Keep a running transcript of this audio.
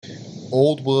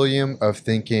old William of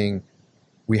thinking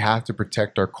we have to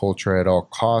protect our culture at all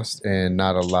costs and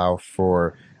not allow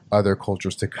for other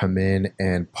cultures to come in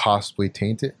and possibly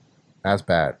taint it. That's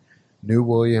bad. New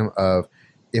William of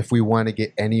if we want to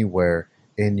get anywhere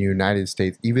in the United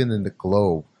States, even in the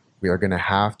globe, we are going to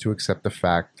have to accept the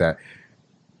fact that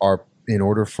in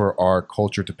order for our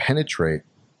culture to penetrate,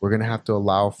 we're going to have to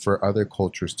allow for other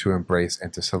cultures to embrace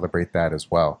and to celebrate that as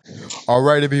well. All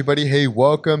right, everybody. Hey,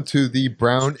 welcome to the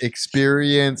Brown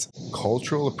Experience.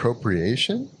 Cultural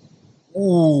appropriation?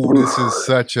 Ooh, this is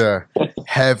such a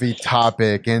heavy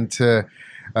topic. And to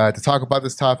talk about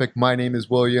this topic, my name is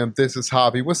William. This is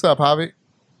Javi. What's up, Javi?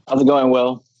 How's it going,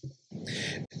 Will?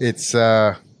 It's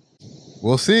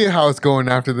we'll see how it's going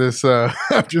after this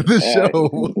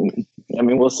show. I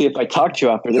mean, we'll see if I talk to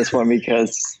you after this one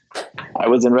because I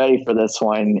wasn't ready for this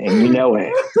one, and you know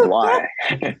it. Why?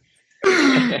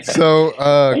 So,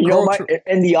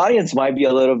 and the audience might be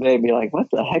a little bit be like, "What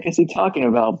the heck is he talking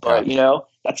about?" But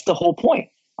that's the whole point.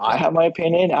 I have my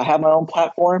opinion. I have my own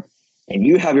platform, and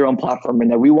you have your own platform,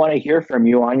 and that we want to hear from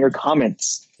you on your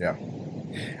comments. Yeah,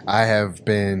 I have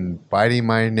been biting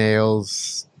my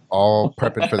nails, all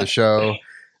prepping for the show.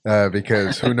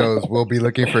 Because who knows, we'll be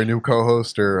looking for a new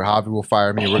co-host or Javi will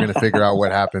fire me. We're going to figure out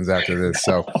what happens after this.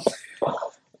 So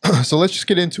let's just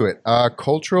get into it.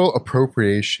 Cultural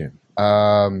appropriation.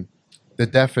 The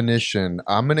definition.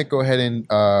 I'm going to go ahead and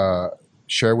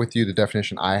share with you the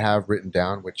definition I have written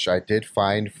down, which I did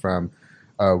find from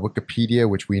Wikipedia,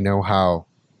 which we know how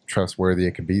trustworthy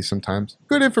it can be sometimes.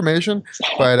 Good information,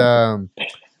 but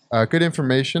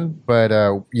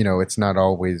it's not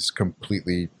always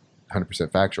completely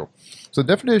 100% factual. So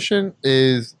definition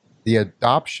is the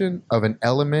adoption of an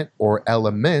element or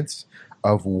elements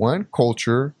of one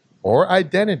culture or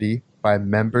identity by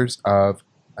members of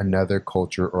another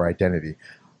culture or identity.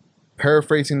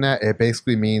 Paraphrasing that, it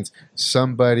basically means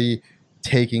somebody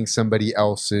taking somebody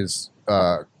else's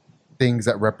things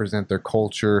that represent their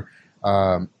culture,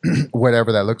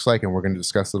 whatever that looks like, and we're going to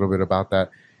discuss a little bit about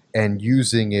that, and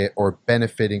using it or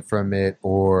benefiting from it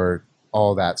or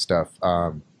all that stuff.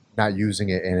 Not using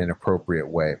it in an appropriate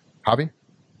way. Javi?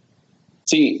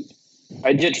 See,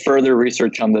 I did further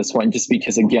research on this one just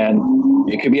because, again,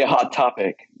 it could be a hot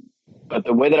topic. But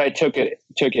the way that I took it,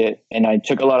 and I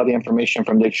took a lot of the information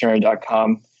from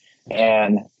dictionary.com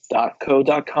and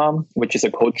 .co.com, which is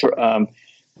a culture.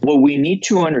 What we need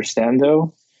to understand,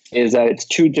 though, is that it's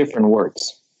two different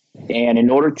words. And in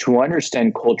order to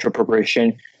understand cultural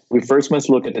appropriation, we first must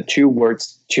look at the two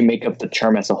words to make up the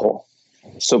term as a whole.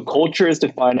 So culture is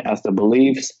defined as the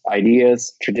beliefs,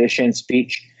 ideas, traditions,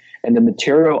 speech, and the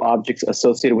material objects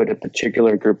associated with a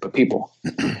particular group of people.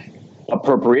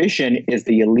 Appropriation is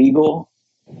the illegal,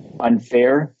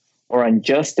 unfair, or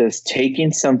injustice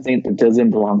taking something that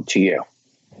doesn't belong to you.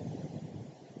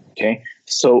 Okay,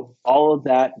 so all of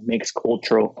that makes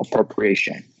cultural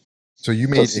appropriation. So you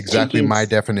made exactly my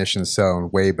definition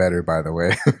sound way better, by the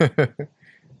way.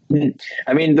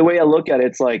 I mean, the way I look at it,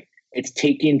 it's like, it's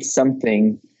taking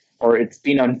something, or it's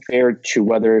being unfair to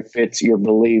whether it fits your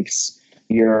beliefs,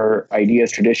 your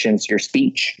ideas, traditions, your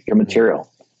speech, your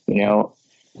material,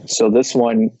 So this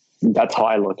one, that's how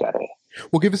I look at it.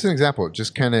 Well, give us an example,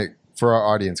 just kind of for our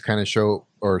audience, kind of show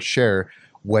or share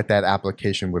what that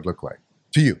application would look like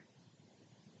to you.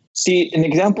 See, an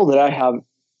example that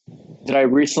I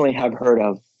recently have heard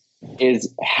of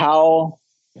is how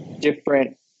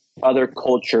different other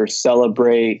cultures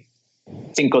celebrate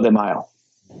Cinco de Mayo.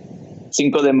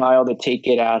 Cinco de Mayo, they take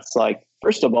it as like,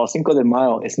 first of all, Cinco de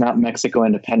Mayo is not Mexico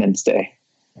Independence Day.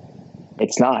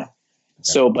 It's not. Yeah.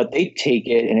 So, but they take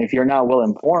it, and if you're not well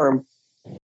informed,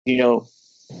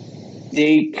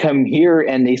 they come here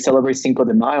and they celebrate Cinco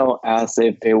de Mayo as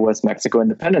if it was Mexico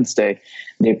Independence Day.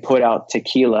 They put out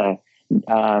tequila.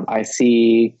 I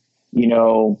see,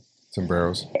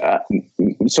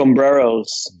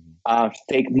 sombreros,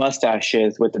 fake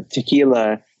mustaches with the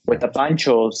tequila, with the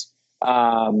panchos,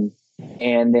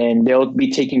 and then they'll be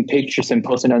taking pictures and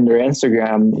posting on their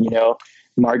Instagram,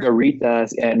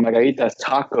 margaritas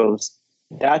tacos.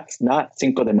 That's not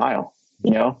Cinco de Mayo,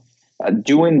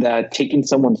 doing that, taking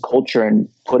someone's culture and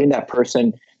putting that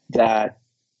person that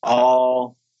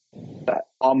all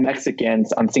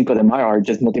Mexicans on Cinco de Mayo are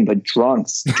just nothing but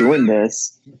drunks doing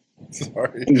this.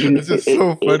 Sorry, this is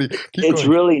so funny. It's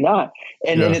really not.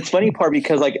 And it's funny part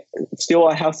because still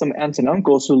I have some aunts and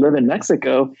uncles who live in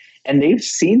Mexico and they've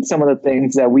seen some of the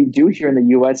things that we do here in the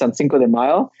US on Cinco de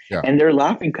Mayo. Yeah. And they're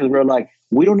laughing because we're like,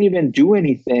 we don't even do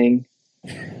anything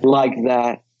like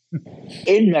that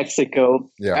in Mexico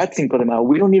at Cinco de Mayo.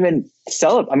 We don't even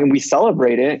celebrate. I mean, we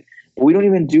celebrate it, We don't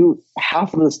even do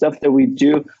half of the stuff that we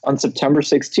do on September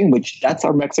 16th, which that's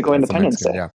our Mexico Independence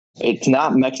Day. Yeah. It's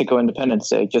not Mexico Independence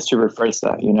Day, just to rephrase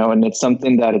that, and it's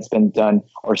something that it's been done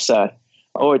or said.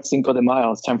 Oh, it's Cinco de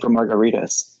Mayo. It's time for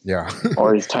margaritas. Yeah.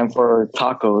 Or it's time for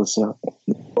tacos,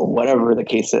 whatever the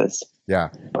case is. Yeah.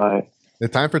 But the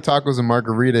time for tacos and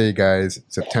margarita, you guys,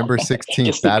 September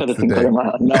 16th. That's the day.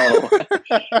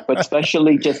 No, but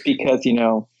especially just because,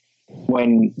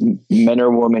 when men or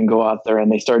women go out there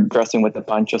and they start dressing with the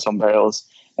pancho sombreros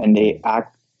and they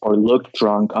act or look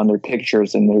drunk on their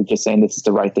pictures and they're just saying this is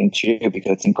the right thing to do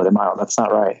because it's Cinco de Mayo. That's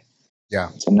not right. Yeah.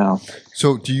 So no.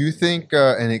 So do you think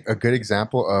a good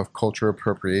example of cultural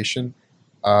appropriation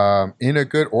in a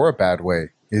good or a bad way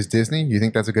is Disney? You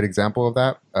think that's a good example of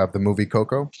that, of the movie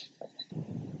Coco?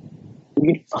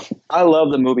 I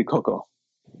love the movie Coco.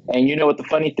 And you know what the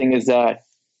funny thing is that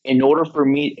in order for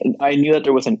me, I knew that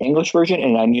there was an English version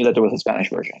and I knew that there was a Spanish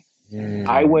version.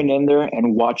 I went in there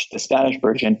and watched the Spanish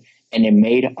version and it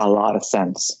made a lot of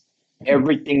sense.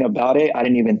 Everything about it, I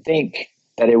didn't even think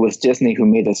that it was Disney who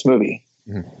made this movie.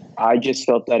 I just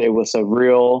felt that it was a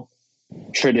real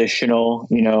traditional,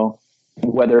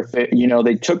 whether if it,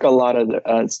 they took a lot of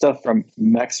the, stuff from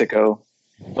Mexico,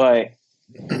 but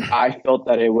I felt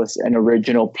that it was an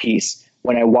original piece.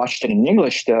 When I watched it in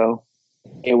English, though,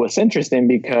 it was interesting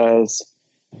because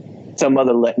some of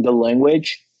the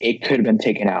language, it could have been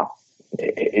taken out.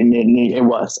 It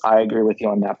was. I agree with you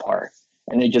on that part.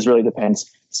 And it just really depends.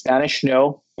 Spanish,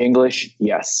 no. English,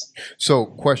 yes. So,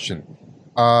 question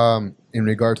in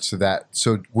regards to that.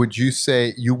 So,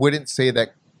 you wouldn't say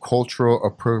that cultural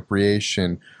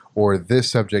appropriation or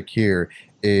this subject here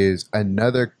is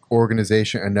another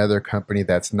organization, another company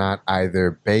that's not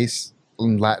either based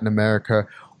in Latin America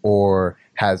or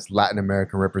has Latin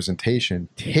American representation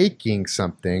taking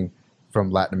something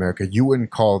from Latin America? You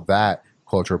wouldn't call that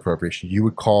cultural appropriation. You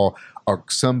would call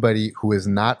somebody who is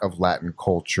not of Latin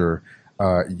culture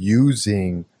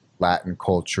using Latin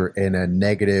culture in a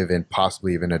negative and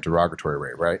possibly even a derogatory way,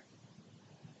 right?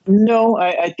 No,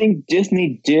 I think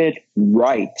Disney did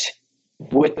right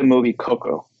with the movie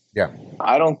Coco. Yeah.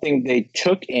 I don't think they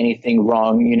took anything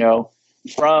wrong,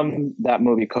 from that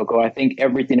movie Coco. I think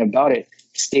everything about it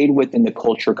stayed within the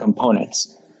culture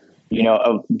components,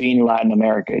 of being Latin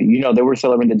America. They were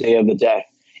celebrating the Day of the Dead.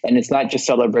 And it's not just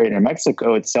celebrated in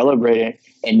Mexico, it's celebrated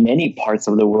in many parts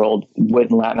of the world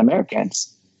with Latin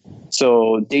Americans.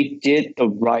 So they did the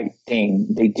right thing.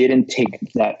 They didn't take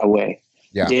that away.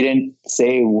 Yeah. They didn't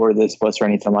say where this was or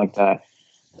anything like that.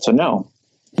 So no.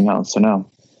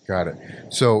 Got it.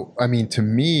 So, to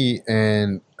me,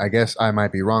 and I guess I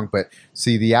might be wrong, but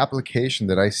see, the application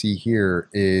that I see here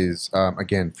is,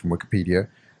 again, from Wikipedia,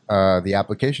 the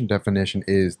application definition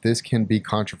is this can be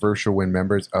controversial when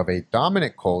members of a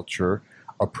dominant culture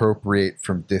appropriate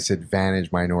from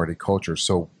disadvantaged minority culture.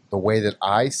 So the way that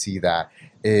I see that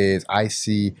is I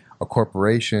see a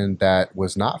corporation that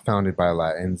was not founded by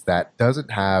Latins, that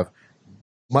doesn't have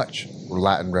much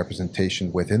Latin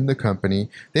representation within the company.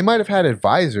 They might have had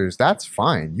advisors. That's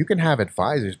fine. You can have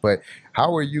advisors, but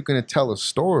how are you going to tell a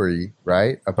story,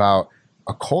 right, about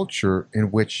a culture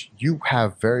in which you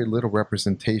have very little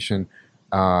representation,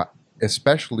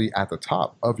 especially at the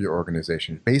top of your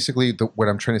organization? Basically, what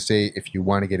I'm trying to say, if you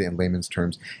want to get it in layman's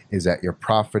terms, is that you're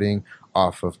profiting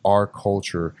off of our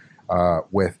culture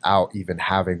without even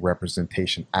having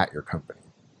representation at your company.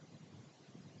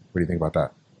 What do you think about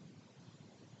that?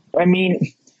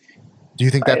 Do you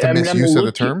think that's a misuse of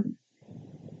the term?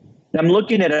 I'm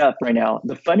looking it up right now.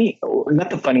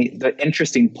 The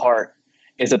interesting part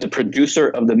is that the producer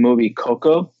of the movie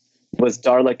Coco was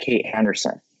Darla K.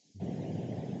 Anderson.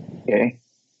 Okay.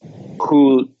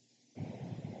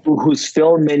 Who's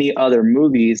filmed many other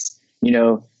movies.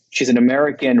 She's an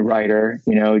American writer,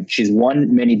 she's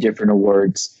won many different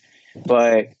awards,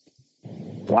 but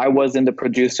why wasn't the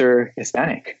producer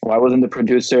Hispanic? Why wasn't the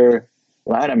producer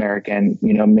Latin American?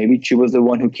 Maybe she was the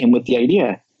one who came with the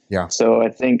idea. Yeah. So I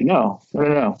think, no.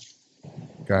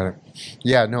 Got it.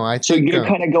 Yeah, no, I think... So you're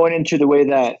kind of going into the way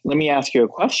that, let me ask you a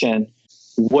question.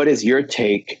 What is your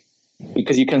take?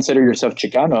 Because you consider yourself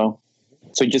Chicano.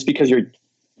 So just because you're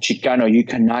Chicano, you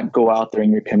cannot go out there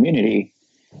in your community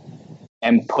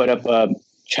and put up a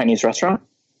Chinese restaurant?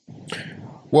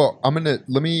 Well,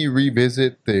 let me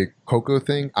revisit the Coco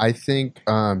thing. I think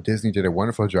Disney did a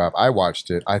wonderful job. I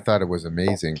watched it. I thought it was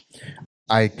amazing.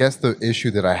 I guess the issue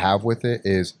that I have with it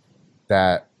is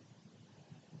that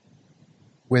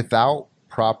without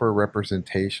proper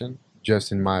representation,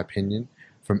 just in my opinion,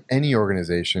 from any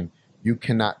organization, you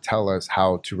cannot tell us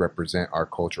how to represent our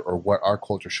culture or what our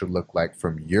culture should look like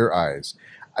from your eyes.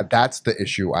 That's the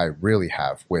issue I really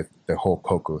have with the whole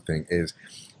Coco thing is,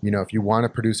 if you want to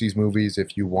produce these movies,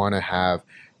 if you want to have,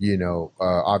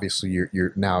 obviously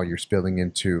you're spilling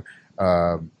into,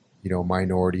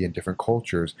 minority and different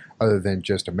cultures other than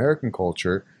just American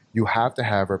culture. You have to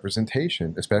have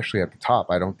representation, especially at the top.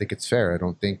 I don't think it's fair. I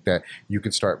don't think that you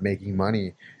can start making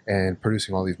money and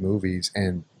producing all these movies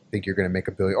and think you're going to make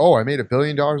 $1 billion. Oh, I made $1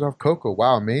 billion off Coco.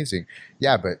 Wow, amazing.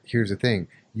 Yeah, but here's the thing: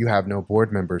 you have no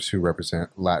board members who represent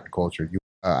Latin culture.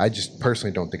 I just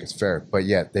personally don't think it's fair, but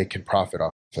yet they can profit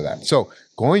off of that. So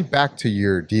going back to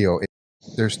your deal,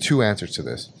 there's two answers to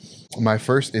this. My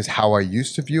first is how I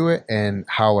used to view it and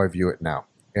how I view it now,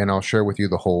 and I'll share with you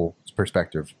the whole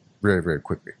perspective very, very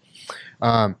quickly.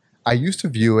 I used to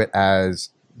view it as,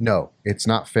 no, it's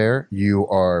not fair. You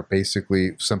are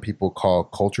basically, some people call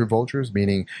culture vultures,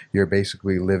 meaning you're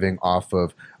basically living off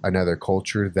of another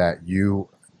culture that you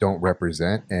don't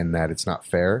represent and that it's not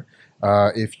fair.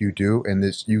 If you do, and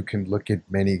this, you can look at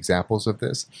many examples of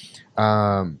this,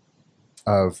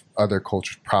 of other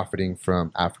cultures profiting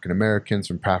from African Americans,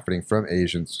 from profiting from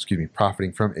Asians,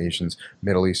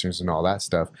 Middle Easterns, and all that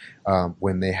stuff,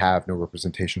 when they have no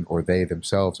representation or they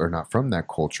themselves are not from that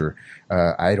culture.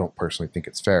 I don't personally think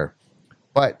it's fair.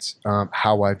 But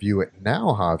how I view it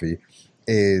now, Javi,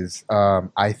 is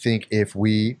I think if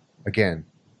we, again,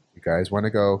 you guys want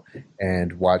to go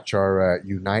and watch our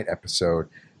Unite episode,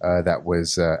 that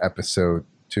was episode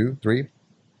 2, 3.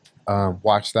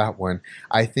 Watch that one.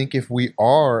 I think if we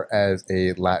are, as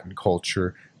a Latin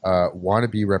culture, want to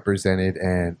be represented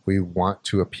and we want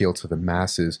to appeal to the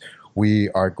masses, we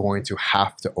are going to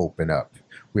have to open up.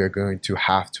 We are going to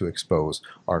have to expose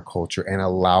our culture and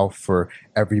allow for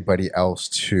everybody else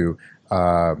to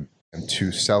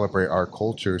celebrate our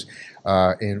cultures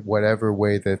in whatever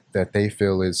way that they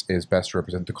feel is best to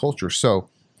represent the culture. So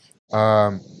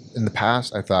in the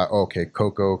past, I thought, okay,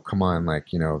 Coco, come on,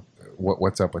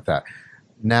 what's up with that?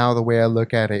 Now the way I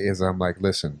look at it is I'm like,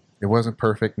 listen, it wasn't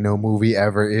perfect. No movie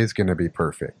ever is going to be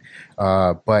perfect.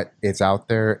 But it's out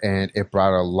there and it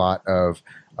brought a lot of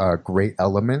great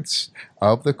elements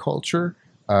of the culture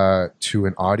to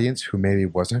an audience who maybe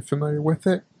wasn't familiar with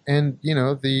it. And,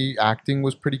 the acting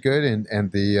was pretty good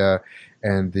and the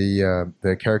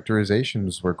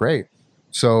characterizations were great.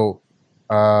 So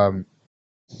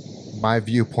my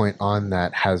viewpoint on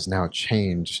that has now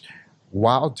changed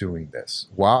while doing this,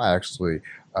 while actually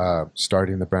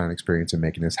starting the Brown Experience and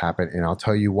making this happen. And I'll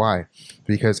tell you why.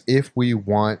 Because if we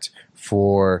want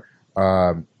for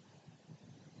other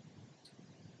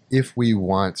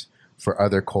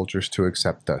cultures to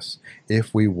accept us,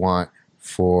 if we want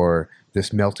for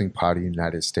this melting pot of the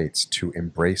United States to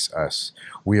embrace us,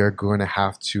 we are going to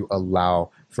have to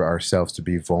allow for ourselves to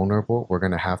be vulnerable. We're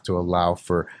going to have to allow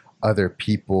for other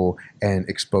people and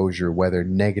exposure, whether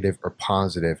negative or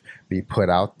positive, be put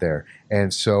out there.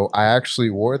 And so I actually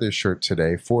wore this shirt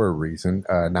today for a reason,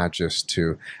 not just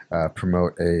to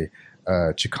promote a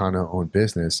Chicano-owned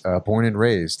business. Born and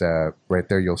Raised, right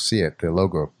there you'll see it, the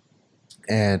logo.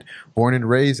 And Born and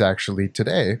Raised actually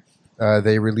today,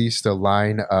 they released a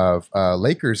line of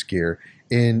Lakers gear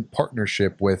in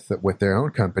partnership with their own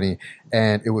company.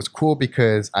 And it was cool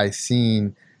because I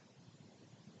seen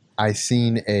a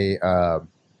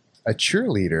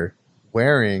cheerleader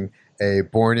wearing a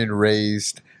Born and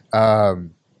Raised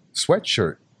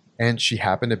sweatshirt, and she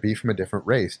happened to be from a different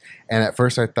race. And at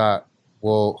first I thought,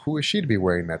 well, who is she to be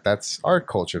wearing that? That's our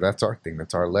culture. That's our thing.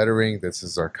 That's our lettering. This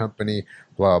is our company,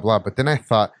 blah, blah. But then I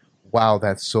thought, wow,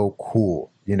 that's so cool.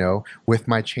 With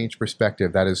my changed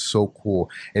perspective, that is so cool.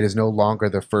 It is no longer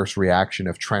the first reaction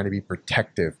of trying to be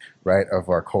protective, right, of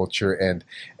our culture and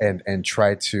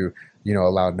try to,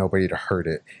 allow nobody to hurt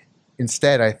it.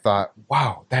 Instead, I thought,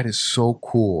 wow, that is so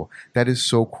cool. That is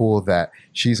so cool that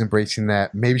she's embracing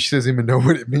that. Maybe she doesn't even know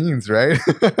what it means, right?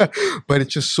 But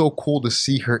it's just so cool to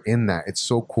see her in that. It's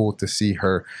so cool to see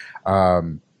her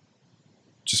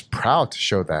just proud to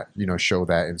show that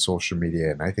in social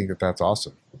media. And I think that that's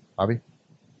awesome. Bobby?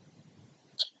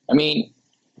 I mean,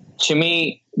 to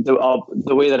me, the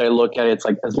way that I look at it, it's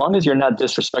like, as long as you're not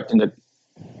disrespecting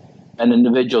an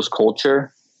individual's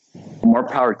culture, more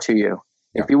power to you.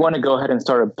 If you want to go ahead and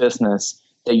start a business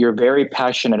that you're very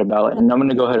passionate about, and I'm going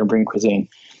to go ahead and bring cuisine,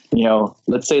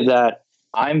 let's say that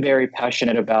I'm very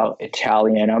passionate about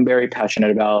Italian, I'm very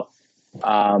passionate about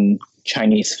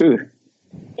Chinese food,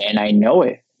 and I know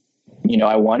it.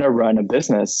 I want to run a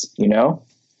business,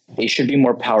 it should be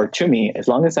more power to me, as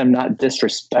long as I'm not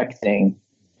disrespecting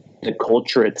the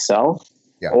culture itself,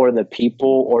 or the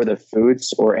people or the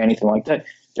foods or anything like that.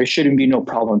 There shouldn't be no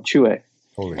problem to it.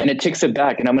 Totally. And it takes it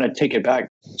back, and I'm going to take it back.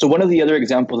 So one of the other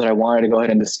examples that I wanted to go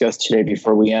ahead and discuss today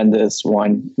before we end this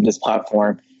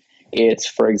platform, it's,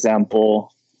 for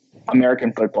example,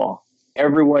 American football.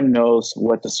 Everyone knows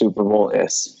what the Super Bowl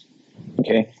is.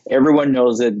 Okay. Everyone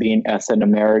knows it being as an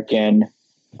American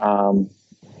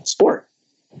sport.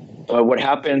 But what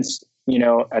happens,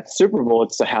 at the Super Bowl,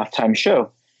 it's a halftime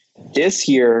show. This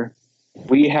year,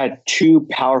 we had two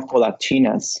powerful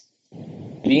Latinas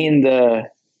being the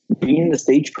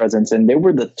stage presence, and they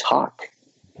were the talk.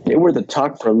 They were the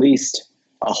talk for at least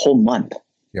a whole month.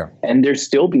 Yeah. And they're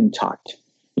still being talked.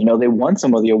 They won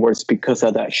some of the awards because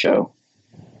of that show.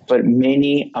 But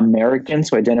many Americans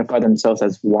who identify themselves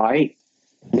as white,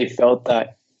 they felt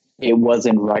that it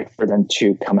wasn't right for them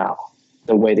to come out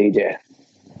the way they did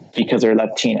because they're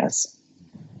Latinas,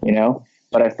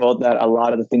 But I felt that a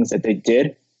lot of the things that they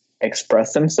did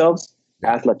express themselves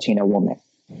as Latina women.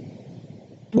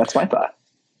 That's my thought.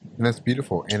 And that's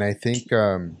beautiful. And I think,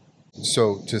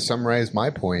 so to summarize my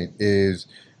point is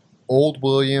old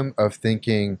William of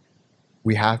thinking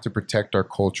we have to protect our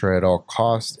culture at all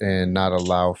costs and not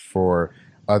allow for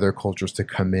other cultures to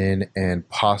come in and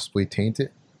possibly taint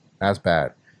it. That's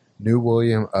bad. New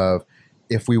William of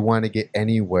if we want to get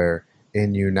anywhere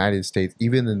in the United States,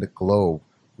 even in the globe,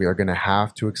 we are going to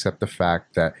have to accept the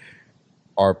fact that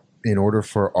in order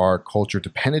for our culture to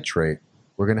penetrate,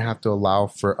 we're going to have to allow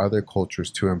for other cultures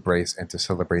to embrace and to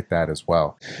celebrate that as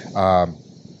well.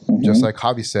 Just like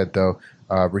Javi said, though,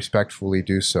 respectfully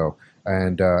do so.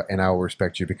 And I will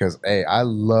respect you because, hey, I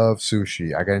love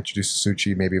sushi. I got introduced to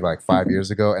sushi maybe like 5 years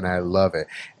ago, and I love it.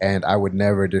 And I would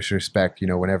never disrespect,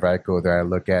 whenever I go there, I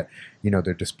look at,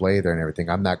 their display there and everything.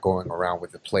 I'm not going around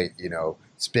with the plate,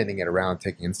 spinning it around,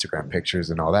 taking Instagram pictures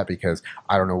and all that because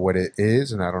I don't know what it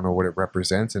is and I don't know what it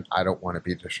represents, and I don't want to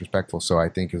be disrespectful. So I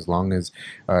think as long as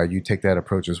you take that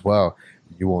approach as well,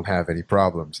 you won't have any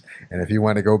problems. And if you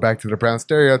want to go back to the brown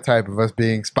stereotype of us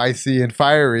being spicy and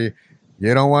fiery,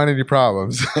 you don't want any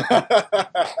problems. And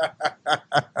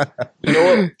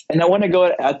I want to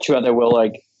go add to other, Will,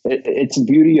 like it's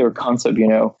beauty or concept,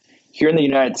 here in the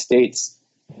United States,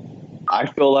 I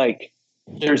feel like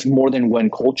there's more than one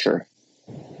culture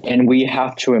and we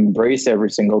have to embrace every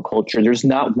single culture. There's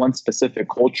not one specific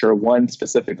culture, one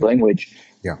specific language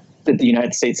that the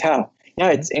United States have. Yeah,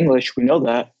 it's English. We know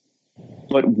that.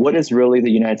 But what is really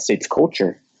the United States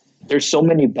culture? There's so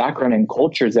many background and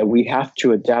cultures that we have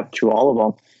to adapt to all of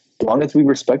them as long as we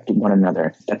respect one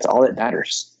another. That's all that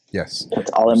matters. Yes.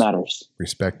 That's all that matters.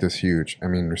 Respect is huge. I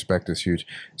mean, respect is huge,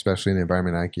 especially in the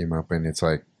environment I came up in. It's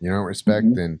like, you don't respect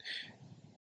and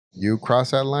you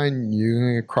cross that line, you're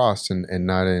going to get crossed and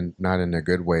not in a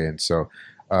good way. And so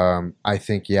I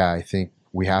think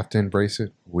we have to embrace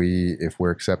it. If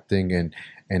we're accepting and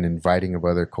inviting of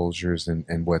other cultures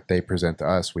and what they present to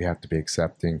us, we have to be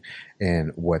accepting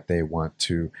and what they want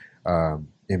to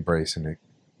embrace and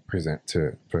present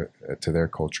to their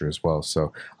culture as well.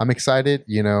 So I'm excited.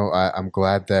 I'm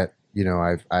glad that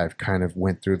I've kind of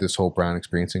went through this whole Brown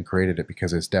experience and created it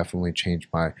because it's definitely changed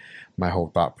my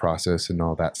whole thought process and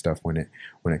all that stuff when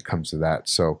it comes to that.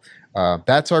 So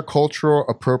that's our cultural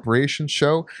appropriation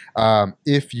show.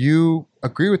 If you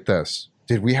agree with us,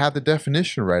 did we have the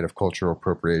definition right of cultural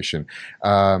appropriation?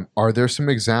 Are there some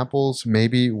examples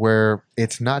maybe where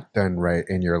it's not done right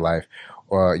in your life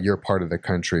or your part of the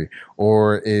country?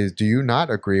 Or do you not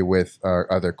agree with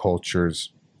other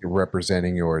cultures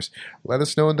representing yours? Let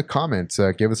us know in the comments.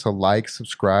 Give us a like,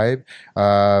 subscribe.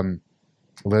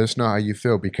 Let us know how you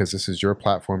feel because this is your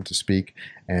platform to speak.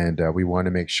 And we want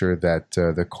to make sure that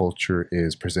the culture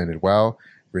is presented well,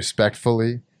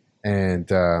 respectfully, and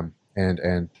the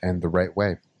right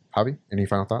way. Javi, any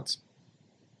final thoughts?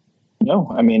 No,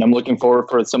 I mean, I'm looking forward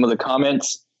for some of the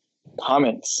comments. I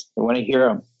want to hear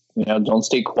them. Don't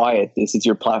stay quiet. This is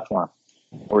your platform.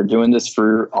 We're doing this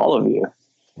for all of you.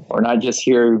 We're not just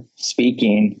here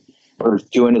speaking. We're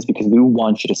doing this because we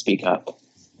want you to speak up.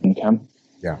 Okay?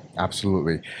 Yeah,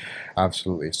 absolutely.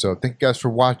 Absolutely. So thank you guys for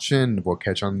watching. We'll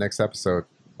catch you on the next episode.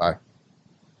 Bye.